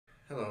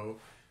Hello.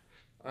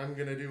 I'm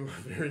gonna do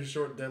a very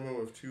short demo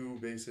of two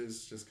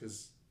basses just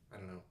because, I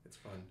don't know, it's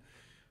fun.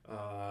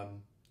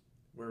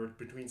 We're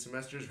between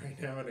semesters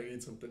right now and I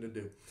need something to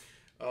do.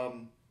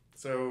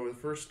 So the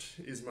first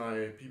is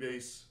my P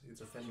bass.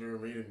 It's a Fender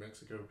made in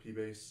Mexico P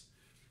bass.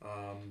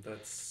 I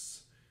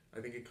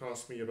think it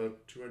cost me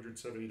about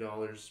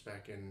 $270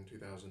 back in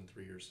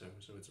 2003 or so.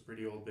 So it's a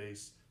pretty old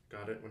bass.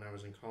 Got it when I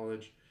was in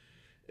college.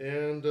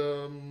 And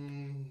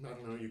I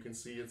don't know, you can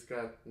see it's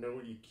got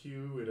no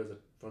EQ. It has a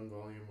fun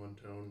volume, one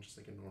tone, just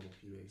like a normal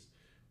P bass.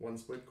 One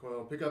split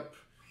coil pickup,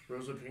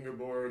 rosewood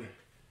fingerboard.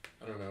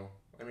 I don't know.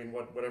 I mean,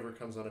 whatever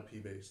comes on a P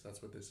bass,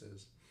 that's what this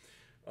is.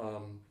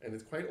 And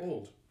it's quite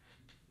old.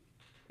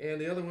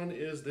 And the other one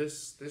is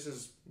this. This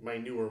is my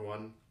newer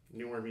one.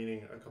 Newer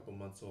meaning a couple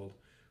months old.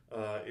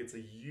 It's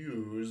a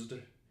used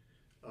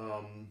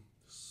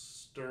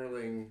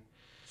Sterling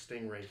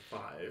Stingray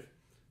 5.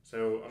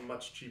 So a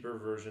much cheaper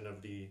version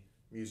of the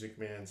Music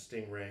Man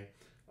Stingray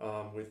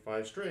with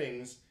 5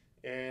 strings.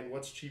 And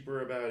what's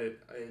cheaper about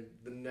it?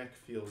 The neck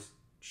feels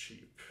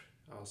cheap.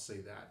 I'll say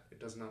that. It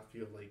does not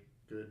feel like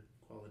good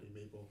quality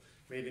maple.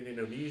 Made in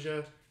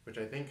Indonesia, which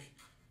I think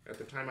at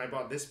the time I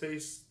bought this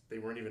bass, they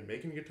weren't even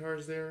making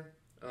guitars there.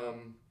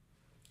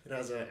 It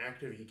has an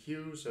active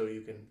EQ, so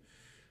you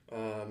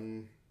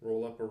can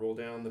roll up or roll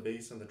down the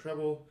bass and the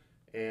treble.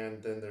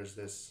 And then there's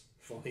this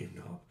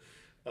volume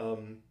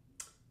knob.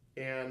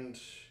 And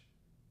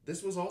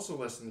this was also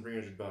less than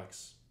 300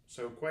 bucks,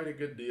 so quite a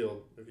good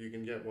deal if you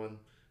can get one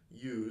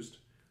used.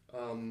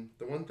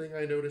 The one thing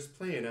I noticed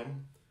playing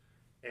them,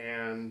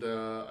 and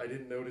I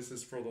didn't notice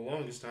this for the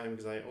longest time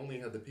because I only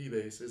had the P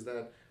bass, is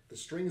that the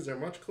strings are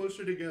much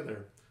closer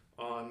together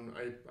on,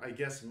 I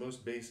guess,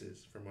 most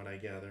basses from what I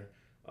gather,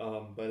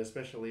 but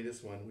especially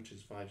this one, which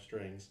is 5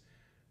 strings.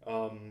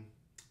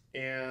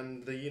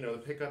 And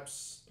the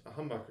pickup's a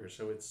humbucker,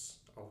 so it's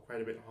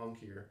quite a bit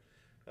honkier.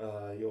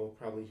 You'll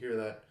probably hear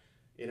that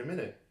in a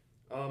minute.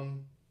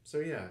 So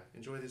yeah,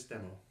 enjoy this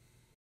demo.